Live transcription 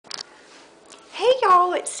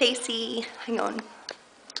Hello, it's Stacy. Hang on.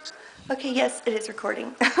 Okay, yes, it is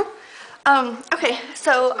recording. Okay,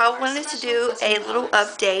 so I wanted to do a little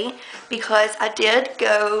update because I did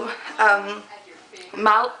go,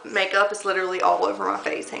 my makeup is literally all over my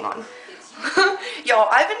face. Hang on. Y'all,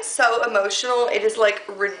 I've been so emotional. It is like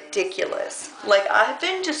ridiculous. Like, I've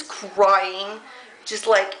been just crying, just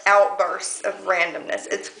like outbursts of randomness.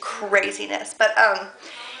 It's craziness. But,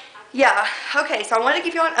 yeah, okay, so I want to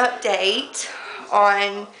give you an update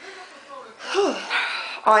on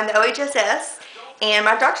the OHS and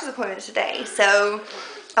my doctor's appointment today. So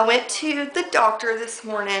I went to the doctor this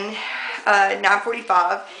morning,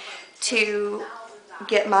 9:45, to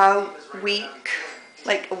get my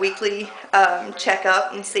weekly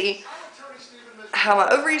checkup and see how my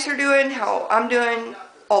ovaries are doing, how I'm doing,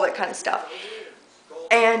 all that kind of stuff.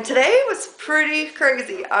 And today was pretty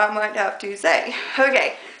crazy, I might have to say.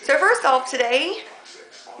 Okay, so first off, today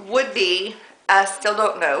would be, I still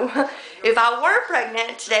don't know, if I were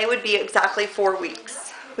pregnant, today would be exactly 4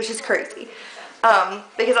 weeks, which is crazy.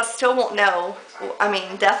 Because I still won't know, I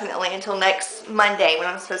mean, definitely until next Monday when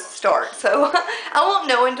I'm supposed to start. So I won't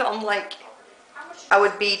know until I'm like, I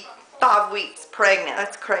would be 5 weeks pregnant.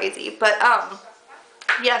 That's crazy. But,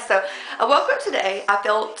 yeah, so I woke up today. I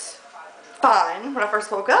felt fine when I first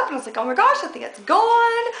woke up, and I was like, oh my gosh, I think it's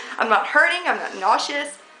gone. I'm not hurting. I'm not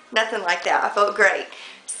nauseous. Nothing like that. I felt great.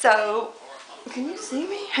 So, can you see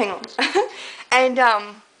me? Hang on. And,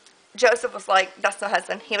 Joseph was like, that's my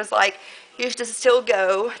husband, he was like, you should still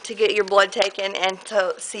go to get your blood taken and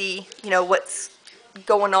to see, you know, what's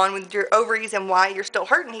going on with your ovaries and why you're still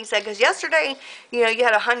hurting. He said, because yesterday, you know, you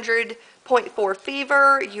had 100.4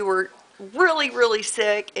 fever, you were really, really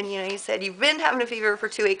sick, and, you know, he said, you've been having a fever for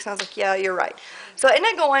 2 weeks, and I was like, yeah, you're right. So I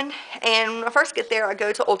ended up going, and when I first get there, I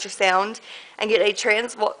go to ultrasound and get a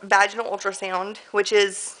transvaginal ultrasound, which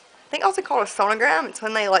is, I think also called a sonogram. It's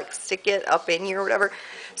when they like stick it up in you or whatever.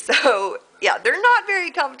 So yeah, they're not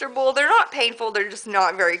very comfortable. They're not painful. They're just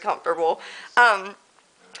not very comfortable.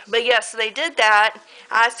 But yeah, so they did that.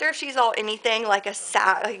 I asked her if she saw anything like a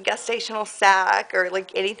sac, like a gestational sac or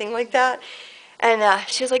like anything like that. And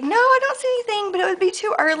she was like, no, I don't see anything, but it would be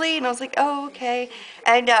too early. And I was like, oh, okay.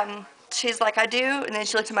 And she's like, I do. And then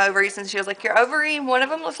she looked at my ovaries and she was like, your ovary, one of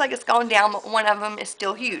them looks like it's gone down, but one of them is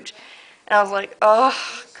still huge. And I was like, oh,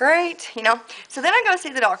 great, you know. So then I go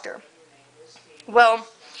see the doctor. Well,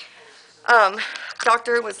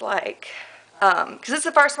 doctor was like, because this is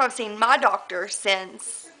the first time I've seen my doctor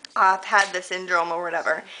since I've had the syndrome or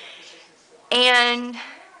whatever. And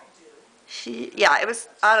yeah, it was,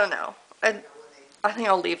 I don't know. I think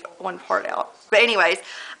I'll leave one part out. But anyways,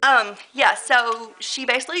 yeah, so she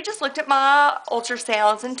basically just looked at my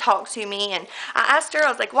ultrasounds and talked to me, and I asked her, I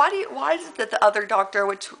was like, why is it that the other doctor,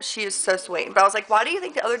 which she is so sweet, but I was like, why do you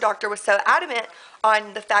think the other doctor was so adamant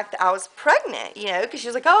on the fact that I was pregnant, you know, because she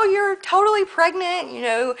was like, oh, you're totally pregnant, you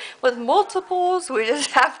know, with multiples, we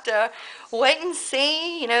just have to wait and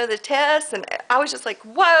see, you know, the tests, and I was just like,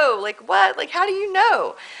 whoa, like, what, like, how do you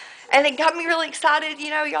know? And it got me really excited, you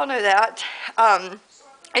know, y'all know that.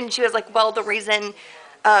 And she was like, well, the reason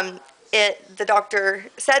the doctor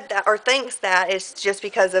said that or thinks that is just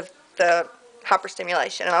because of the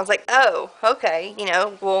hyperstimulation. And I was like, oh, okay, you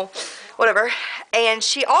know, well, whatever. And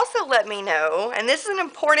she also let me know, and this is an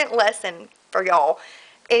important lesson for y'all,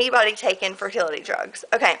 anybody taking fertility drugs.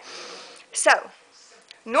 Okay, so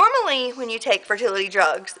normally when you take fertility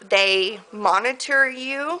drugs, they monitor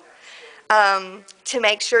you to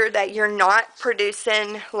make sure that you're not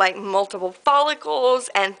producing like multiple follicles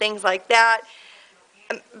and things like that.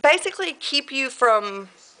 Basically keep you from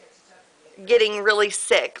getting really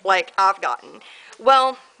sick like I've gotten.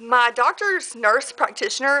 Well, my doctor's nurse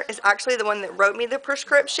practitioner is actually the one that wrote me the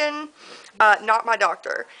prescription, not my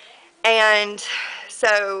doctor. And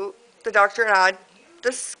so the doctor and I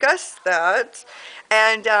discussed that,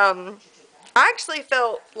 and I actually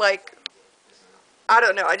felt like, I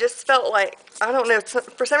don't know, I just felt like, I don't know,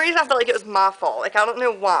 for some reason I felt like it was my fault. Like, I don't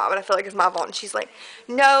know why, but I felt like it's my fault. And she's like,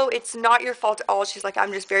 no, it's not your fault at all. She's like,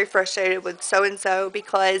 I'm just very frustrated with so-and-so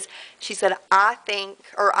because she said, I think,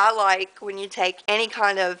 or I like, when you take any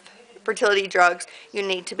kind of fertility drugs, you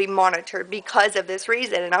need to be monitored because of this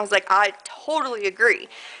reason. And I was like, I totally agree.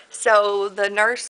 So the nurse